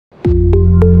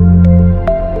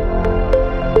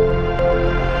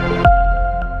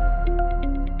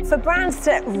For brands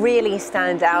to really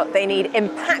stand out, they need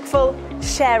impactful,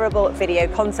 shareable video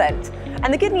content.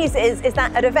 And the good news is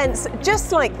that at events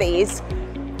just like these,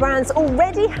 brands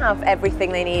already have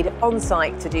everything they need on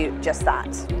site to do just that.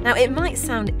 Now, it might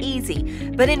sound easy,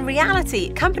 but in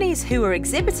reality, companies who are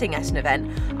exhibiting at an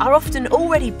event are often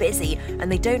already busy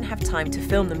and they don't have time to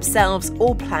film themselves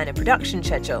or plan a production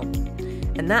schedule.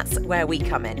 And that's where we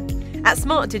come in. At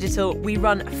Smart Digital, we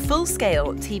run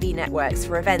full-scale TV networks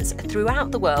for events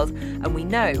throughout the world, and we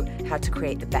know how to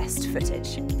create the best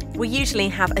footage. We usually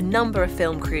have a number of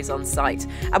film crews on site,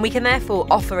 and we can therefore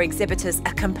offer exhibitors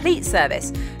a complete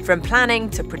service from planning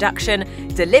to production,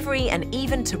 delivery, and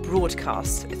even to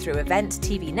broadcast through event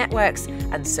TV networks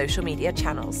and social media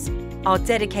channels. Our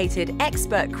dedicated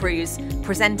expert crews,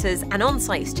 presenters, and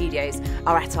on-site studios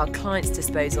are at our clients'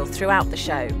 disposal throughout the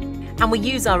show. And we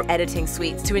use our editing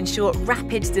suites to ensure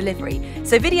rapid delivery,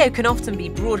 so video can often be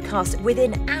broadcast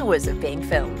within hours of being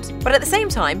filmed. But at the same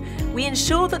time, we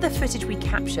ensure that the footage we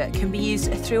capture can be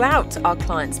used throughout our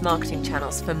clients' marketing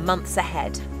channels for months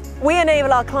ahead. We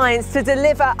enable our clients to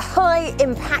deliver high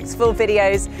impactful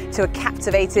videos to a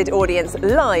captivated audience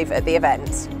live at the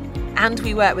event. And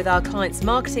we work with our clients'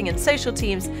 marketing and social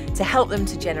teams to help them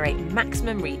to generate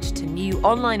maximum reach to new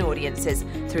online audiences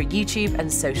through YouTube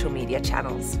and social media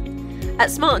channels. At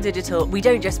Smart Digital, we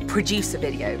don't just produce a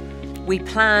video. We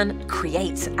plan,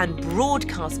 create and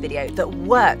broadcast video that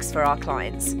works for our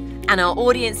clients. And our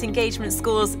audience engagement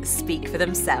scores speak for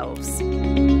themselves.